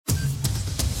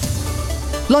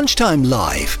Lunchtime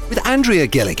Live with Andrea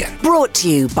Gilligan. Brought to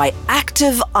you by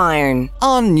Active Iron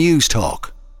On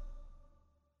Newstalk.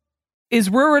 Is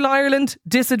rural Ireland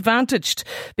disadvantaged?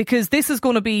 Because this is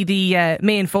going to be the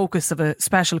main focus of a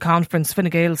special conference. Fine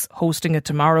Gael's hosting it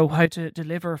tomorrow, how to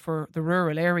deliver for the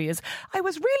rural areas. I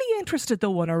was really interested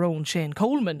though in our own Shane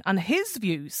Coleman and his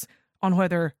views on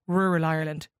whether rural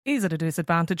Ireland is at a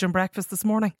disadvantage on breakfast this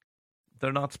morning.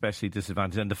 They're not specially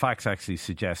disadvantaged, and the facts actually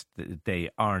suggest that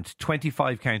they aren't.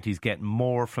 25 counties get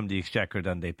more from the Exchequer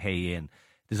than they pay in.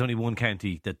 There's only one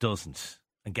county that doesn't.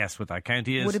 And guess what that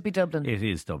county is? Would it be Dublin? It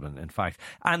is Dublin, in fact.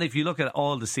 And if you look at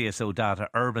all the CSO data,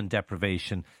 urban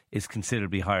deprivation is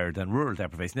considerably higher than rural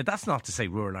deprivation. Now, that's not to say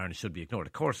rural Ireland should be ignored.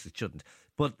 Of course it shouldn't.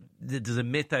 But there's a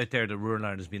myth out there that rural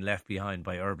Ireland has been left behind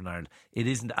by urban Ireland. It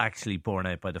isn't actually borne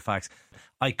out by the facts.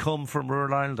 I come from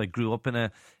rural Ireland. I grew up in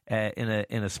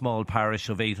a small parish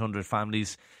of 800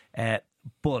 families.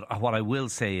 But what I will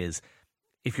say is,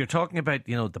 if you're talking about,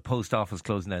 the post office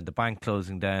closing down, the bank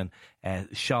closing down,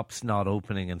 shops not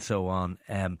opening and so on,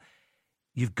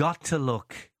 you've got to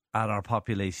look at our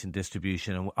population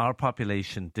distribution. And our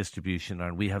population distribution,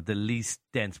 and we have the least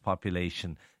dense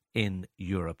population in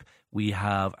Europe. We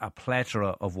have a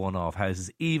plethora of one-off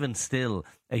houses. Even still,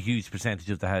 a huge percentage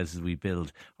of the houses we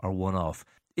build are one-off.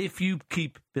 If you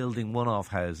keep building one-off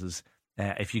houses,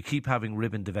 if you keep having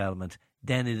ribbon development,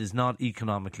 then it is not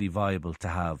economically viable to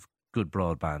have good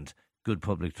broadband, good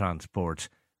public transport,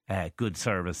 good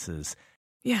services.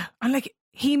 Yeah, and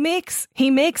he makes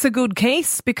a good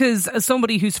case, because as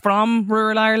somebody who's from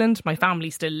rural Ireland, my family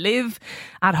still live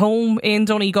at home in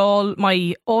Donegal.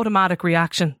 My automatic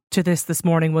reaction to this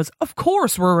morning was, of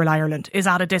course rural Ireland is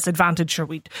at a disadvantage. Sure,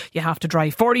 you have to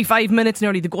drive 45 minutes,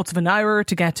 nearly the guts of an hour,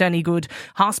 to get to any good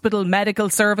hospital, medical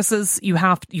services.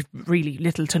 You've really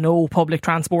little to no public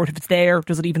transport. If it's there,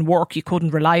 does it even work? You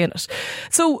couldn't rely on it.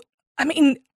 So, I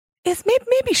mean,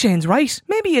 maybe Shane's right.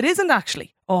 Maybe it isn't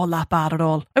actually all that bad at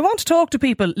all. I want to talk to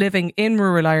people living in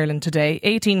rural Ireland today.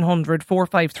 1800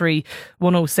 453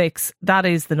 106. That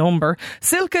is the number.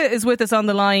 Silke is with us on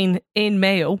the line in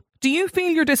Mayo. Do you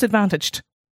feel you're disadvantaged?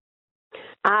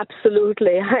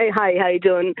 Absolutely. Hi, how you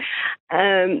doing?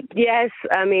 Yes,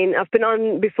 I mean, I've been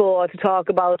on before to talk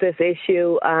about this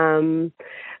issue.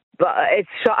 But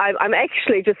I'm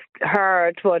actually just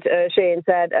heard what Shane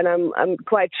said, and I'm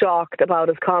quite shocked about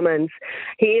his comments.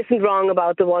 He isn't wrong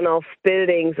about the one-off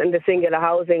buildings and the singular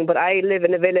housing, but I live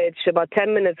in a village about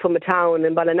 10 minutes from a town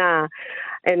in Ballina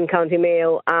in County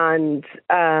Mayo, and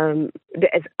there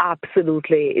is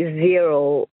absolutely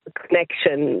zero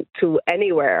connection to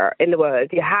anywhere in the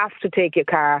world. You have to take your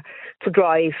car to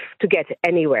drive to get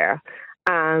anywhere.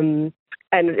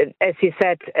 And as you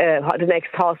said, the next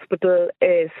hospital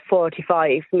is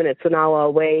 45 minutes an hour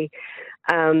away.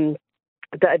 The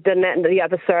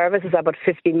other service is about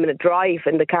 15-minute drive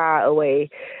in the car away.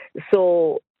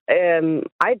 So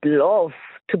I'd love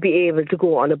to be able to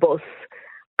go on a bus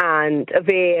and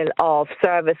avail of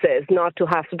services, not to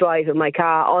have to drive in my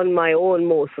car on my own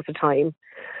most of the time.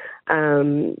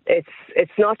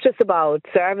 It's not just about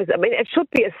service. I mean, it should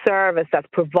be a service that's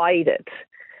provided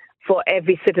for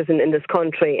every citizen in this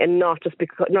country, and not just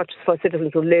for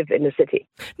citizens who live in the city.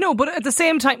 No, but at the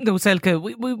same time, though, Silke,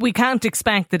 we can't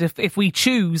expect that if we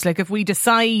choose, if we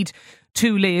decide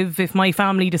to live, if my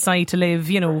family decide to live,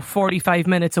 45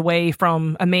 minutes away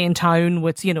from a main town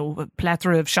with, a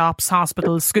plethora of shops,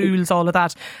 hospitals, schools, all of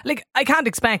that, I can't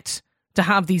expect to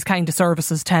have these kind of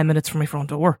services 10 minutes from my front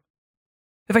door.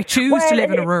 If I choose to live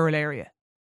in a rural area.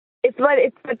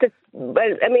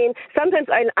 I mean, sometimes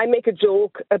I make a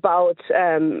joke about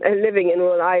living in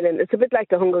rural Ireland. It's a bit like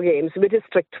the Hunger Games with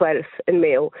District 12 in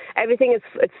Mayo. Everything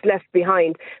it's left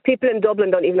behind. People in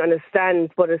Dublin don't even understand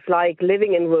what it's like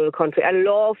living in rural country. I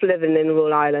love living in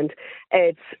rural Ireland.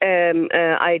 It's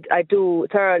I do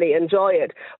thoroughly enjoy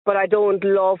it, but I don't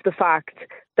love the fact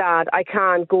that I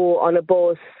can't go on a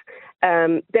bus.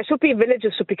 There should be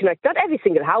villages should be connected. Not every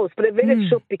single house, but a village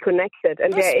should be connected,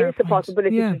 and that's there is a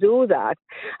possibility to do that.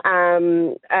 I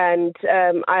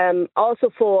am also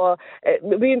for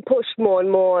being pushed more and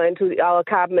more into our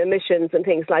carbon emissions and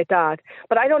things like that.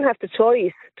 But I don't have the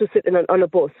choice to sit on a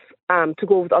bus to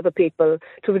go with other people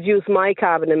to reduce my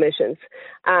carbon emissions,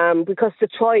 because the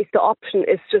option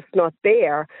is just not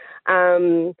there.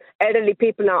 Elderly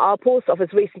people now, our post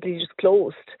office recently just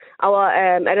closed. Our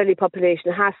elderly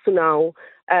population has to now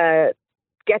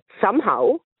get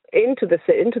somehow into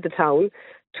the town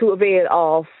to avail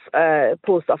of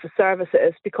post office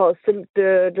services, because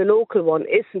the local one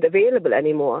isn't available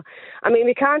anymore. I mean,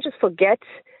 we can't just forget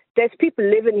there's people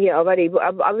living here already.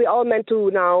 Are we all meant to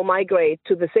now migrate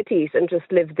to the cities and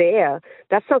just live there?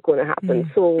 That's not going to happen.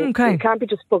 So it can't be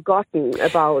just forgotten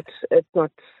about. It's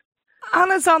not.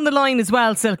 Anna's on the line as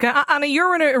well, Silke. Anna,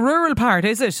 you're in a rural part,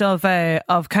 is it,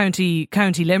 of County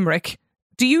Limerick?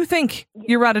 Do you think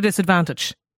you're at a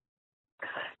disadvantage?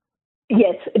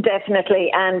 Yes, definitely.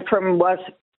 And from what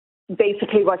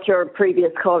your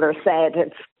previous caller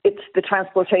said, it's the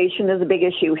transportation is a big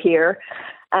issue here.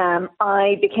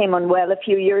 I became unwell a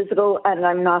few years ago and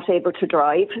I'm not able to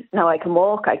drive. Now I can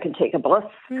walk, I can take a bus.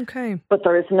 Okay. But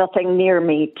there is nothing near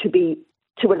me to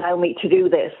allow me to do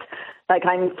this. Like,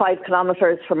 I'm 5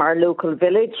 kilometres from our local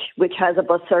village, which has a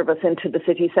bus service into the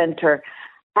city centre,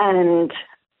 and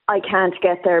I can't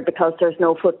get there because there's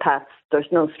no footpaths,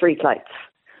 there's no street lights.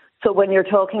 So when you're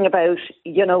talking about,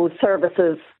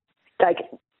 services, like,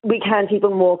 we can't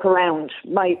even walk around.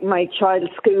 My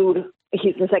child's school,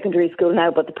 he's in secondary school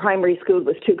now, but the primary school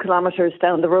was 2 kilometres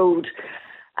down the road.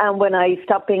 And when I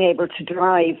stopped being able to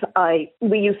drive,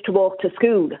 we used to walk to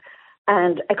school.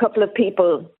 And a couple of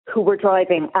people who were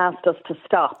driving asked us to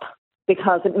stop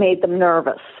because it made them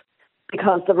nervous,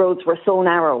 because the roads were so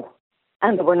narrow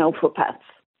and there were no footpaths.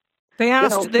 They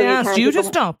asked you to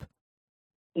stop?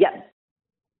 Yeah.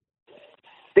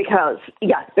 Because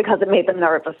it made them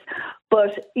nervous.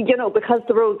 But, because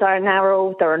the roads are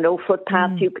narrow, there are no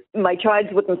footpaths. My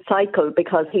child wouldn't cycle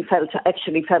because he felt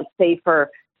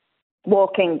safer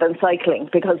walking than cycling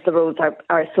because the roads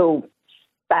are so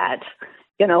bad.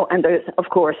 And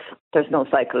there's no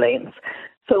cycle lanes.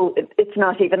 So it's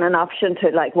not even an option to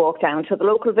walk down to the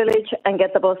local village and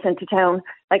get the bus into town.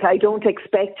 Like, I don't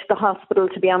expect the hospital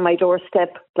to be on my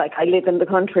doorstep. Like, I live in the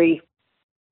country.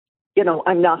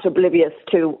 I'm not oblivious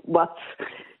to what's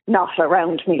not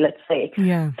around me, let's say.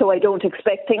 Yeah. So I don't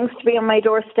expect things to be on my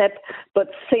doorstep. But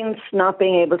since not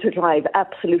being able to drive,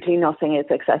 absolutely nothing is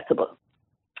accessible.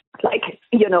 I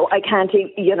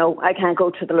can't go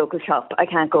to the local shop. I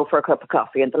can't go for a cup of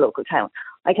coffee in the local town.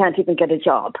 I can't even get a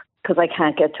job because I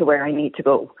can't get to where I need to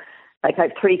go. I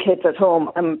have 3 kids at home.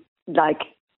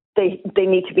 They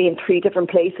need to be in 3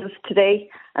 different places today,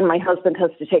 and my husband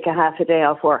has to take a half a day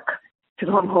off work to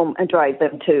come home and drive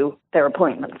them to their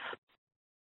appointments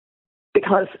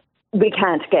because we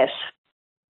can't get,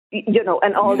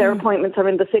 and all their appointments are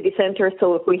in the city centre.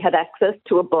 So if we had access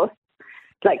to a bus,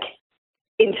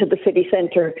 into the city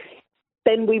centre,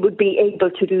 then we would be able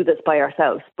to do this by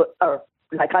ourselves.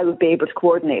 I would be able to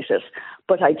coordinate it,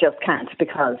 but I just can't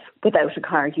because without a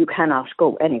car, you cannot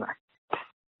go anywhere.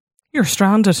 You're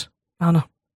stranded, Anna.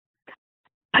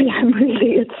 I am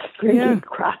really. It's really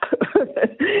crap.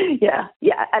 Yeah.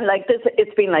 And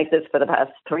it's been like this for the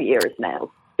past 3 years now,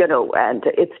 and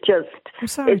it's just,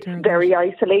 it's very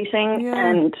isolating. Yeah.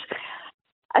 And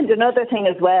another thing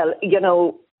as well,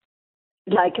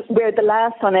 we're the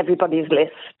last on everybody's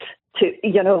list to,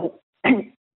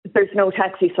 there's no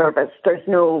taxi service, there's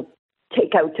no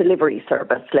takeout delivery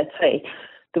service, let's say.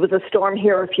 There was a storm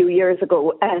here a few years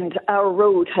ago and our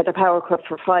road had a power cut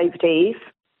for 5 days.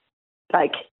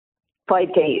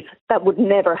 5 days. That would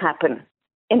never happen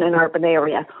in an urban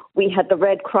area. We had the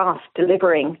Red Cross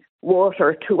delivering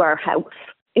water to our house.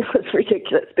 It was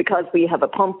ridiculous because we have a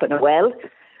pump and a well.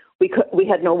 We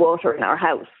had no water in our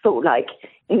house. So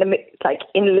in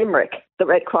Limerick, the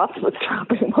Red Cross was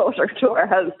dropping water to our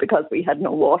house because we had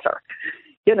no water,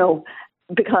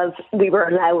 because we were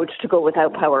allowed to go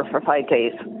without power for 5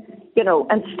 days,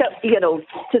 and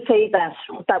to say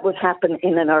that would happen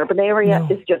in an urban area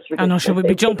is just ridiculous. I know, should we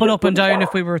be jumping up and down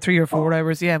if we were 3 or 4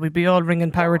 hours? Yeah, we'd be all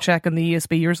ringing power check in the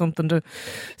ESB or something to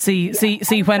see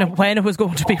when it was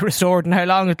going to be restored and how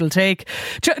long it'll take.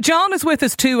 John is with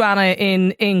us too, Anna,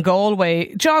 in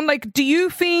Galway. John, do you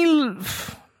feel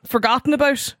forgotten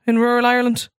about in rural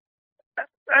Ireland?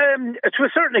 To a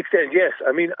certain extent, yes.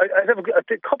 I mean, I have a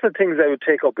couple of things I would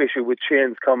take up issue with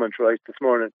Shane's comment this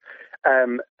morning,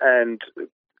 and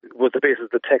was the basis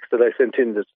of the text that I sent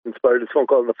in that inspired this phone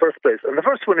call in the first place. And the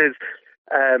first one is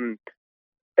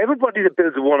everybody that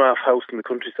builds a one-off house in the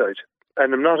countryside,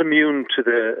 and I'm not immune to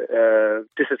the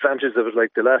disadvantages of it,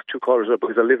 like the last 2 callers are,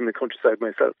 because I live in the countryside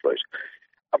myself, right?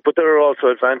 But there are also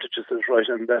advantages, right?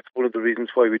 And that's one of the reasons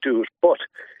why we do it. But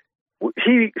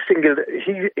he said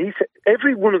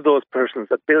every one of those persons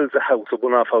that builds a house, a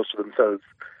one-off house for themselves,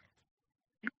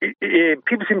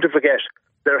 people seem to forget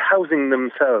they're housing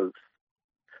themselves.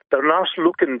 They're not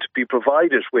looking to be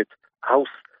provided with house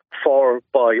for,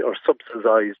 by, or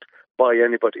subsidised by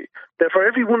anybody. Therefore,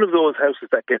 every one of those houses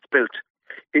that gets built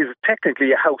is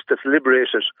technically a house that's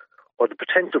liberated, or the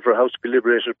potential for a house to be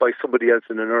liberated by somebody else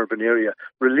in an urban area,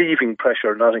 relieving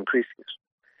pressure, not increasing it.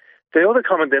 The other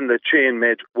comment then that Jane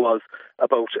made was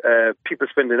about people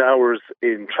spending hours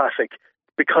in traffic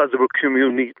because they were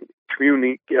commuting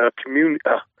in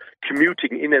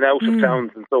and out of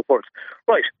towns and so forth.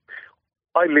 Right.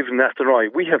 I live in Athenry.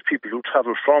 We have people who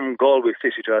travel from Galway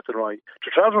City to Athenry. To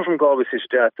travel from Galway City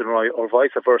to Athenry, or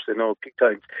vice versa in all peak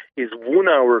times, is 1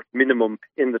 hour minimum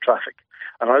in the traffic.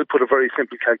 And I'll put a very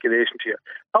simple calculation to you.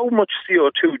 How much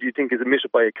CO2 do you think is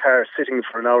emitted by a car sitting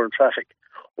for an hour in traffic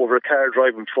over a car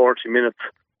driving 40 minutes?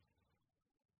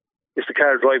 It's the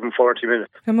car driving 40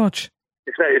 minutes. How much?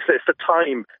 It's the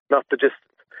time, not the distance.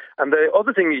 And the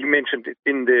other thing you mentioned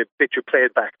in the bit you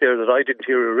played back there that I didn't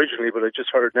hear originally, but I just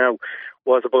heard now,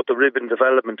 was about the ribbon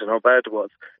development and how bad it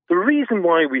was. The reason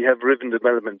why we have ribbon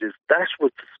development is that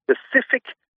was the specific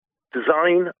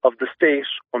design of the state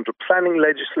under planning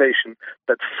legislation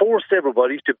that forced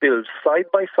everybody to build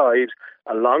side by side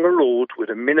along a road with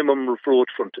a minimum of road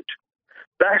frontage.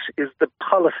 That is the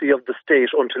policy of the state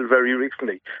until very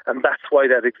recently, and that's why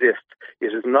that exists.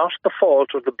 It is not the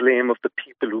fault or the blame of the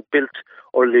people who built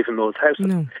or live in those houses.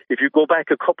 No. If you go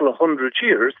back a couple of 100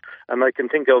 years, and I can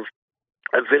think of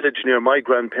a village near my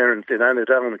grandparents in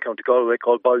Annadown in County Galway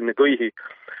called Balnagoihi,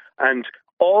 and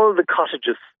all the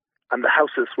cottages and the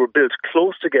houses were built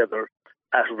close together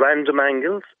at random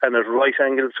angles and at right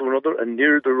angles to another and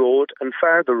near the road and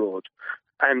far the road.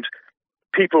 And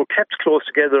people kept close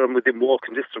together and within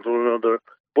walking distance of one another,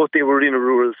 but they were in a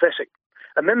rural setting.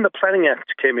 And then the Planning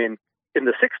Act came in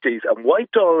the 60s and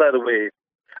wiped all that away.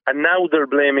 And now they're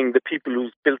blaming the people who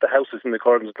built the houses in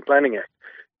accordance with the Planning Act.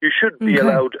 You should be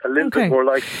allowed a little bit more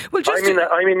life. Well,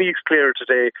 I'm in East Clare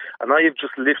today, and I have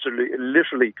just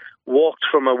literally walked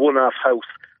from a one-off house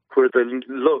where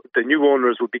the new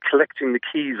owners would be collecting the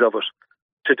keys of it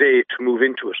today to move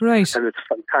into it. Right. And it's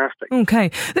fantastic. Okay.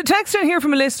 The text in here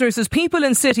from a listener says people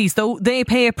in cities, though, they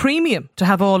pay a premium to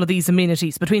have all of these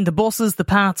amenities between the buses, the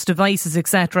paths, devices,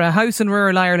 etc. A house in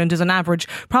rural Ireland is on average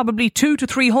probably 200,000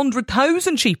 to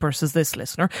 300,000 cheaper, says this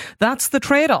listener. That's the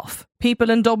trade-off. People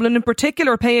in Dublin in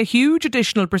particular pay a huge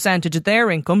additional percentage of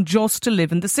their income just to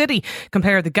live in the city.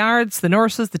 Compare the guards, the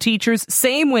nurses, the teachers,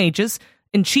 same wages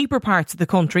in cheaper parts of the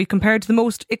country compared to the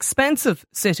most expensive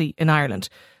city in Ireland.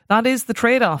 That is the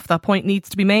trade-off. That point needs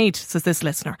to be made, says this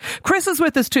listener. Chris is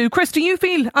with us too. Chris, do you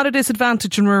feel at a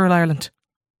disadvantage in rural Ireland?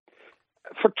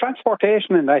 For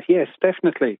transportation and that, yes,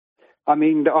 definitely. I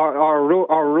mean, our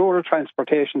rural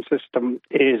transportation system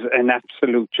is an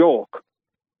absolute joke,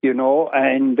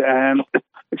 and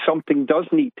something does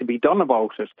need to be done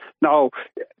about it. Now,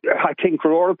 I think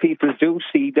rural people do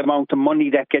see the amount of money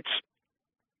that gets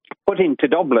put into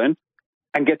Dublin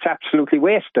and gets absolutely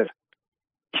wasted.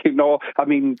 I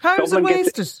mean, how is it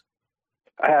wasted?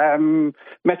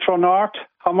 Metro North,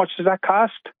 how much does that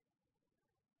cost?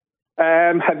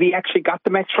 Have you actually got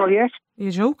the Metro yet?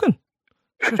 You're joking.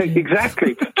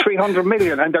 Exactly, 300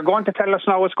 million, and they're going to tell us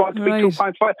now it's going to be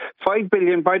 2.5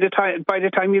 billion by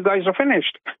the time you guys are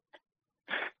finished.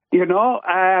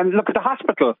 Look at the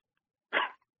hospital.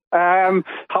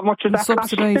 How much is that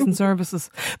subsidising services?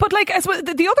 But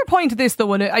the other point of this,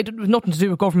 though, and I nothing to do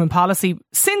with government policy,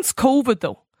 since COVID,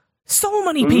 though, so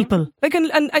many people,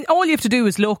 and all you have to do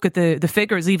is look at the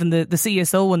figures, even the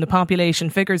CSO and the population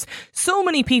figures. So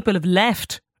many people have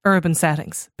left urban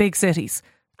settings, big cities,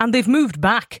 and they've moved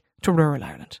back to rural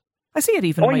Ireland. I see it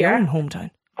even in my own hometown.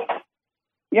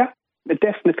 Yeah,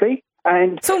 definitely.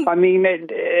 And so, I mean,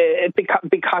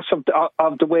 because of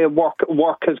the way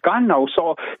work has gone now,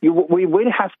 so we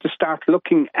will have to start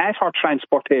looking at our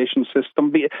transportation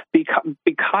system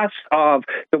because of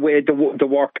the way the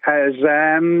work has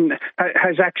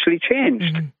actually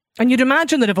changed. Mm-hmm. And you'd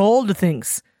imagine that of all the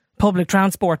things, public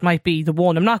transport might be the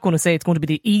one. I'm not going to say it's going to be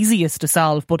the easiest to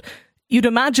solve, but you'd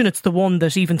imagine it's the one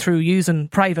that even through using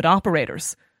private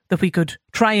operators that we could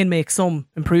try and make some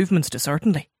improvements to,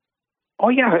 certainly. Oh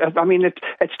yeah, I mean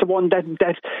it's the one that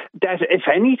if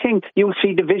anything you'll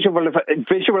see the visual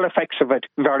effects of it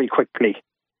very quickly,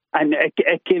 and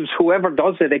it gives whoever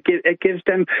does it gives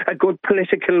them a good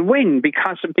political win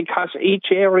because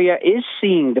each area is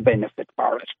seeing the benefit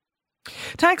for it.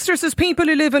 Texter says people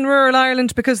who live in rural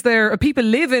Ireland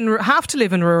have to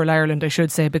live in rural Ireland, I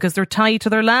should say, because they're tied to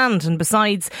their land. And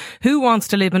besides, who wants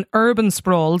to live in urban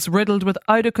sprawls riddled with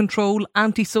out of control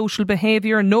antisocial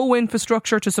behaviour, no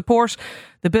infrastructure to support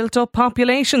the built up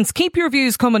populations? Keep your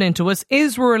views coming into us.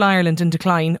 Is rural Ireland in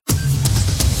decline?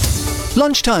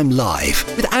 Lunchtime Live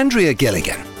with Andrea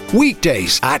Gilligan.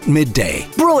 Weekdays at midday.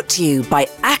 Brought to you by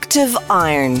Active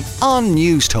Iron On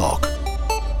Newstalk.